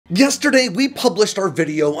Yesterday, we published our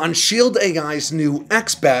video on Shield AI's new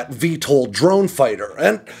X-BAT VTOL drone fighter,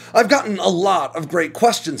 and I've gotten a lot of great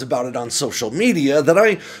questions about it on social media that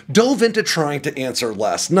I dove into trying to answer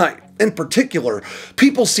last night. In particular,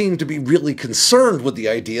 people seem to be really concerned with the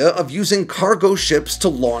idea of using cargo ships to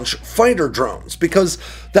launch fighter drones, because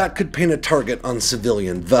that could paint a target on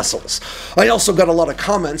civilian vessels. I also got a lot of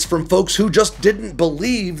comments from folks who just didn't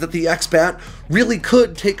believe that the X-BAT really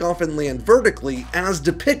could take off and land vertically as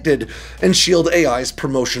depicted in Shield AI's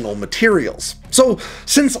promotional materials. So,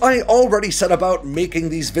 since I already set about making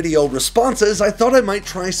these video responses, I thought I might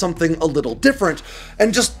try something a little different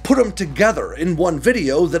and just put them together in one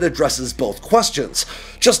video that addresses both questions.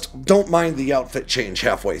 Just don't mind the outfit change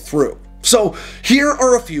halfway through. So, here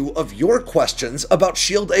are a few of your questions about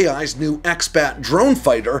Shield AI's new X-BAT drone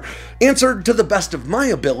fighter, answered to the best of my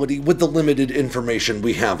ability with the limited information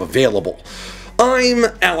we have available. I'm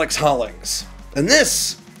Alex Hollings, and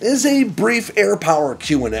this is a brief air power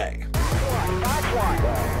Q&A.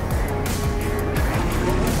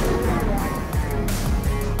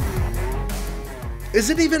 Is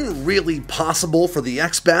it even really possible for the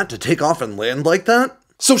X-BAT to take off and land like that?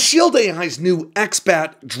 So Shield AI's new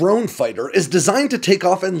X-BAT drone fighter is designed to take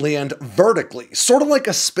off and land vertically, sort of like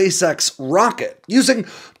a SpaceX rocket, using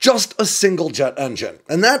just a single jet engine.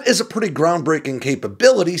 And that is a pretty groundbreaking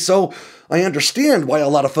capability, so I understand why a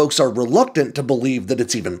lot of folks are reluctant to believe that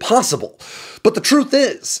it's even possible. But the truth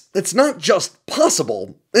is, it's not just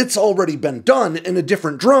possible, it's already been done in a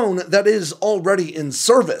different drone that is already in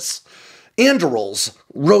service. Anduril's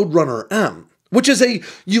Roadrunner M, which is a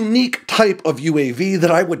unique type of UAV that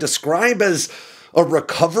I would describe as a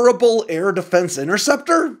recoverable air defense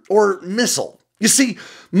interceptor or missile. You see,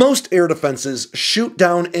 most air defenses shoot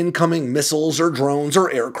down incoming missiles or drones or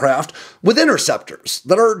aircraft with interceptors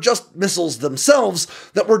that are just missiles themselves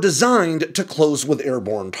that were designed to close with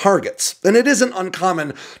airborne targets. And it isn't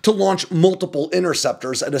uncommon to launch multiple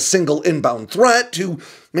interceptors at a single inbound threat to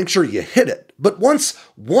make sure you hit it. But once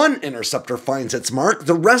one interceptor finds its mark,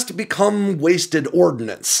 the rest become wasted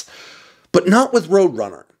ordnance. But not with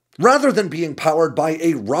Roadrunner. Rather than being powered by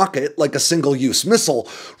a rocket like a single-use missile,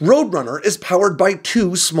 Roadrunner is powered by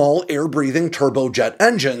two small air-breathing turbojet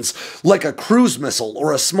engines, like a cruise missile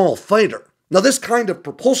or a small fighter. Now, this kind of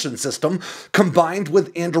propulsion system, combined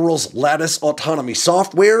with Anduril's Lattice autonomy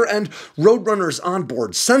software and Roadrunner's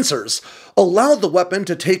onboard sensors, allow the weapon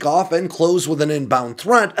to take off and close with an inbound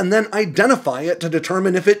threat and then identify it to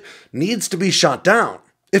determine if it needs to be shot down.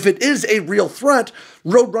 If it is a real threat,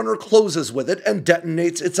 Roadrunner closes with it and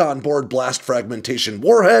detonates its onboard blast fragmentation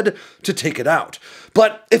warhead to take it out.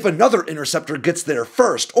 But if another interceptor gets there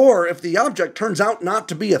first, or if the object turns out not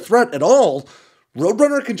to be a threat at all,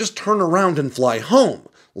 Roadrunner can just turn around and fly home,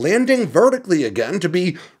 landing vertically again to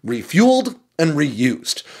be refueled and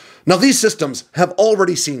reused. Now, these systems have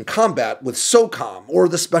already seen combat with SOCOM, or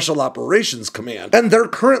the Special Operations Command, and they're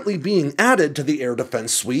currently being added to the air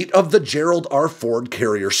defense suite of the Gerald R. Ford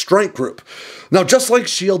Carrier Strike Group. Now, just like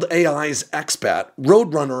Shield AI's X-BAT,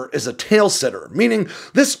 Roadrunner is a tail-sitter, meaning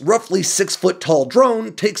this roughly 6-foot-tall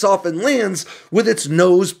drone takes off and lands with its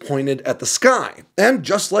nose pointed at the sky. And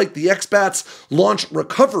just like the X-BAT's Launch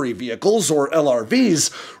Recovery Vehicles, or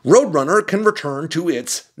LRVs, Roadrunner can return to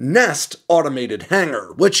its Nest automated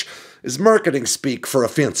hangar, which is marketing speak for a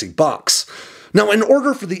fancy box. Now, in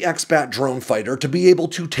order for the X-BAT drone fighter to be able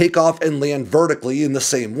to take off and land vertically in the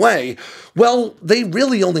same way, well, they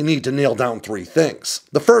really only need to nail down three things.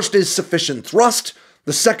 The first is sufficient thrust,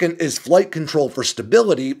 the second is flight control for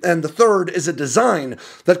stability, and the third is a design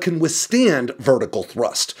that can withstand vertical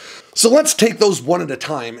thrust. So let's take those one at a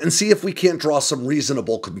time and see if we can't draw some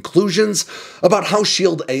reasonable conclusions about how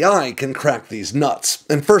Shield AI can crack these nuts.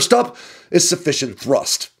 And first up is sufficient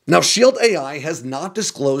thrust. Now, Shield AI has not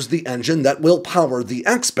disclosed the engine that will power the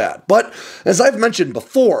X-BAT, but as I've mentioned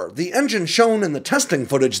before, the engine shown in the testing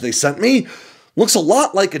footage they sent me looks a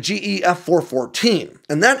lot like a GE F414,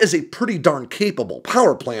 and that is a pretty darn capable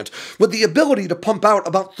power plant with the ability to pump out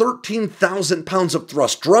about 13,000 pounds of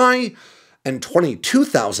thrust dry and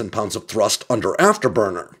 22,000 pounds of thrust under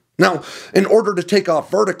afterburner. Now, in order to take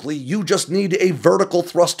off vertically, you just need a vertical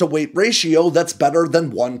thrust-to-weight ratio that's better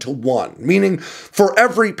than 1:1, meaning for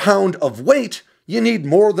every pound of weight, you need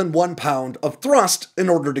more than 1 pound of thrust in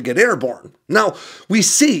order to get airborne. Now, we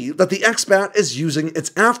see that the X-BAT is using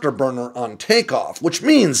its afterburner on takeoff, which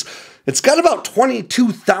means it's got about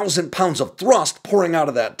 22,000 pounds of thrust pouring out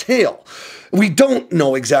of that tail. We don't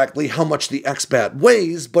know exactly how much the X-BAT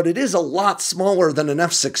weighs, but it is a lot smaller than an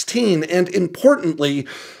F-16 and, importantly,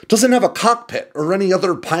 doesn't have a cockpit or any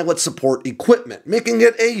other pilot support equipment, making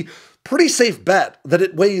it a pretty safe bet that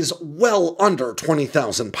it weighs well under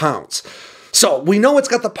 20,000 pounds. So we know it's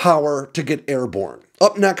got the power to get airborne.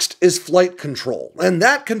 Up next is flight control, and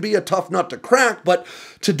that can be a tough nut to crack, but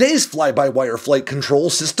today's fly-by-wire flight control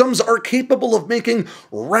systems are capable of making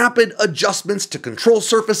rapid adjustments to control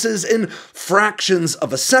surfaces in fractions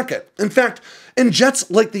of a second. In fact, in jets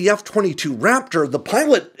like the F-22 Raptor, the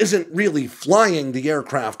pilot isn't really flying the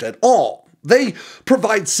aircraft at all. They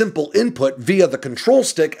provide simple input via the control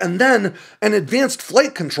stick, and then an advanced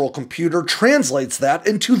flight control computer translates that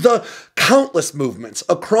into the countless movements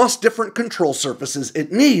across different control surfaces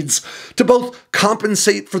it needs to both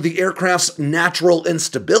compensate for the aircraft's natural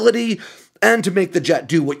instability and to make the jet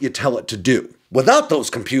do what you tell it to do. Without those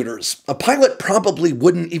computers, a pilot probably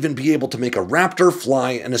wouldn't even be able to make a Raptor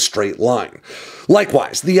fly in a straight line.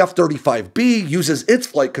 Likewise, the F-35B uses its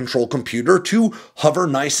flight control computer to hover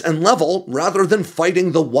nice and level rather than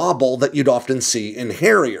fighting the wobble that you'd often see in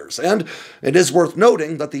Harriers. And it is worth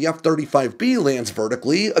noting that the F-35B lands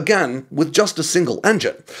vertically, again, with just a single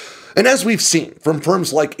engine. And as we've seen from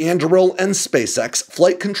firms like Anduril and SpaceX,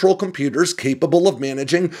 flight control computers capable of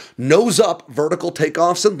managing nose-up vertical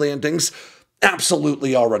takeoffs and landings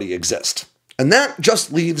absolutely already exist. And that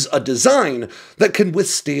just leaves a design that can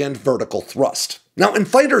withstand vertical thrust. Now, in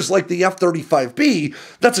fighters like the F-35B,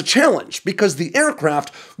 that's a challenge because the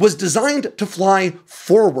aircraft was designed to fly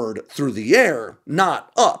forward through the air,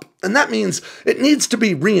 not up. And that means it needs to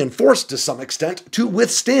be reinforced to some extent to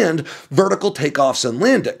withstand vertical takeoffs and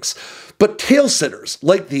landings. But tail-sitters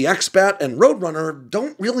like the X-BAT and Roadrunner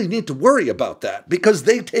don't really need to worry about that because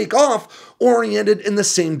they take off oriented in the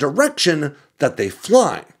same direction that they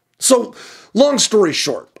fly. So, long story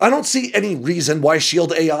short, I don't see any reason why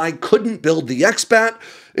Shield AI couldn't build the X-BAT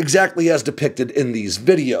exactly as depicted in these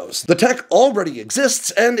videos. The tech already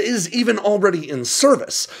exists and is even already in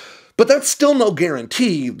service, but that's still no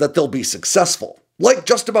guarantee that they'll be successful. Like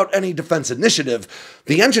just about any defense initiative,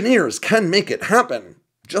 the engineers can make it happen,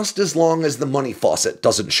 just as long as the money faucet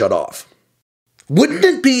doesn't shut off. Wouldn't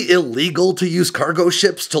it be illegal to use cargo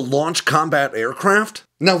ships to launch combat aircraft?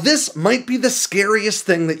 Now, this might be the scariest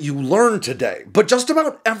thing that you learn today, but just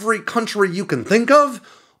about every country you can think of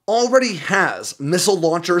already has missile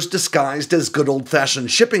launchers disguised as good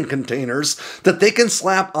old-fashioned shipping containers that they can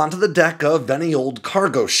slap onto the deck of any old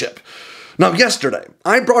cargo ship. Now, yesterday,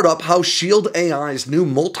 I brought up how Shield AI's new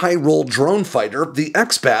multi-role drone fighter, the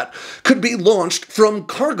X-BAT, could be launched from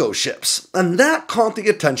cargo ships, and that caught the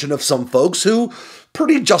attention of some folks who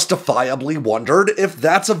pretty justifiably wondered if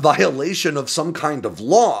that's a violation of some kind of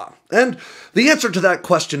law. And the answer to that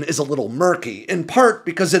question is a little murky, in part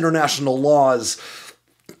because international laws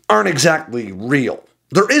aren't exactly real.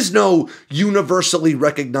 There is no universally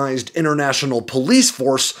recognized international police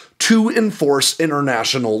force to enforce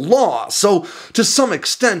international law. So, to some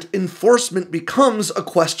extent, enforcement becomes a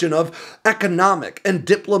question of economic and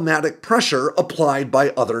diplomatic pressure applied by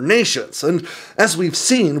other nations. And as we've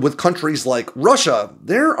seen with countries like Russia,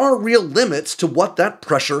 there are real limits to what that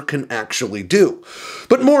pressure can actually do.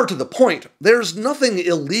 But more to the point, there's nothing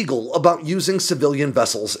illegal about using civilian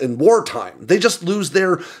vessels in wartime. They just lose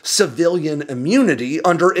their civilian immunity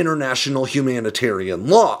under international humanitarian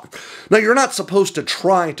law. Now, you're not supposed to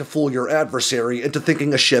try to fool your adversary into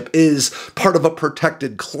thinking a ship is part of a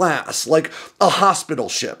protected class, like a hospital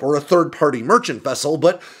ship or a third-party merchant vessel,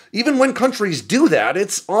 but even when countries do that,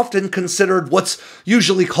 it's often considered what's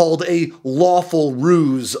usually called a lawful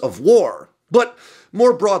ruse of war. But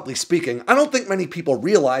more broadly speaking, I don't think many people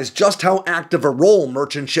realize just how active a role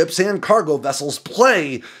merchant ships and cargo vessels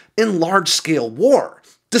play in large-scale war.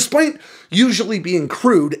 Despite usually being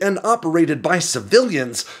crewed and operated by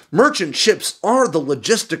civilians, merchant ships are the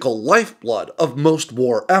logistical lifeblood of most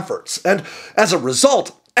war efforts, and as a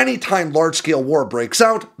result, anytime large-scale war breaks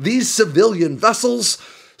out, these civilian vessels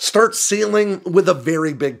start sailing with a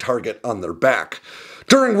very big target on their back.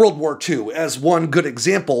 During World War II, as one good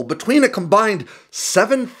example, between a combined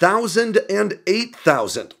 7,000 and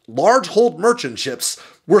 8,000 large-hold merchant ships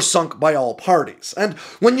were sunk by all parties. And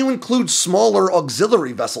when you include smaller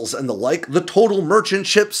auxiliary vessels and the like, the total merchant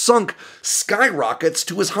ship sunk skyrockets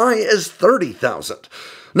to as high as 30,000.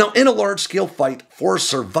 Now, in a large-scale fight for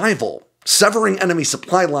survival, severing enemy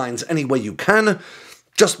supply lines any way you can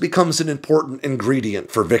just becomes an important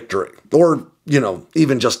ingredient for victory, or,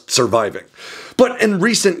 even just surviving. But in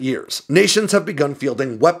recent years, nations have begun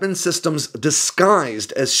fielding weapon systems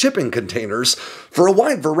disguised as shipping containers for a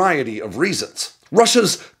wide variety of reasons.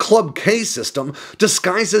 Russia's Club K system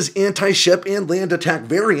disguises anti-ship and land attack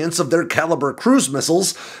variants of their Caliber cruise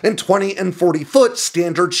missiles in 20 and 40-foot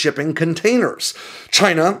standard shipping containers.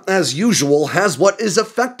 China, as usual, has what is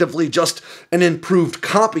effectively just an improved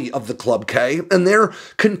copy of the Club K and their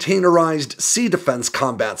containerized sea defense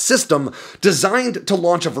combat system designed to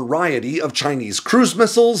launch a variety of Chinese cruise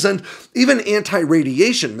missiles and even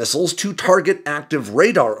anti-radiation missiles to target active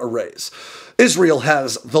radar arrays. Israel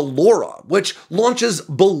has the Laura, which launches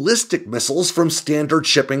ballistic missiles from standard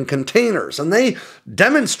shipping containers, and they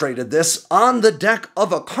demonstrated this on the deck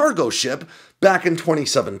of a cargo ship back in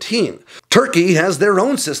 2017. Turkey has their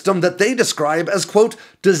own system that they describe as, quote,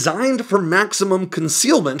 designed for maximum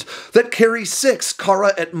concealment that carries 6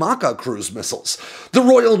 Kara et Maka cruise missiles. The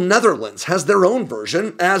Royal Netherlands has their own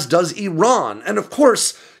version, as does Iran, and of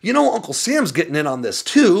course, you know Uncle Sam's getting in on this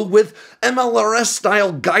too, with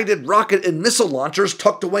MLRS-style guided rocket and missile launchers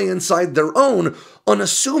tucked away inside their own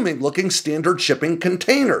unassuming-looking standard shipping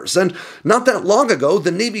containers. And not that long ago,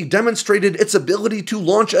 the Navy demonstrated its ability to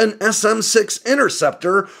launch an SM-6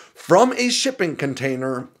 interceptor from a shipping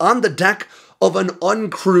container on the deck of an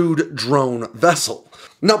uncrewed drone vessel.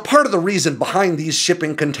 Now, part of the reason behind these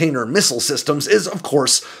shipping container missile systems is, of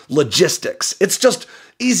course, logistics. It's just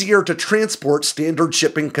easier to transport standard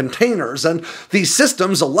shipping containers, and these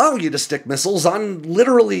systems allow you to stick missiles on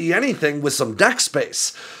literally anything with some deck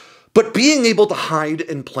space. But being able to hide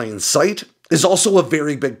in plain sight is also a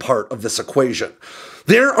very big part of this equation.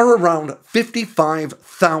 There are around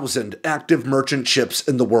 55,000 active merchant ships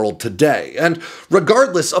in the world today, and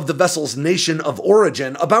regardless of the vessel's nation of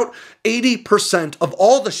origin, about 80% of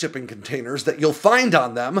all the shipping containers that you'll find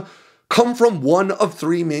on them come from one of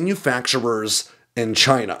 3 manufacturers in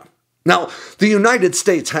China. Now, the United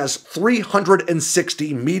States has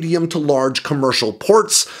 360 medium to large commercial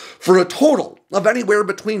ports for a total of anywhere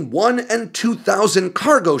between 1,000 and 2,000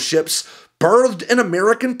 cargo ships berthed in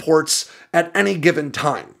American ports at any given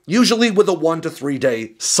time, usually with a 1 to 3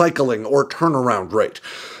 day cycling or turnaround rate.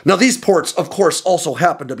 Now, these ports, of course, also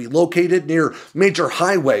happen to be located near major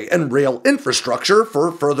highway and rail infrastructure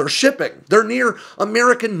for further shipping. They're near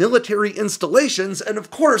American military installations and, of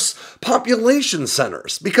course, population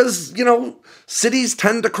centers, because, you know, cities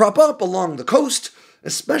tend to crop up along the coast,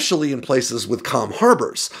 especially in places with calm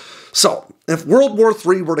harbors. So, if World War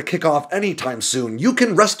III were to kick off anytime soon, you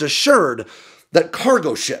can rest assured that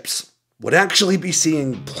cargo ships would actually be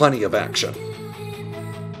seeing plenty of action.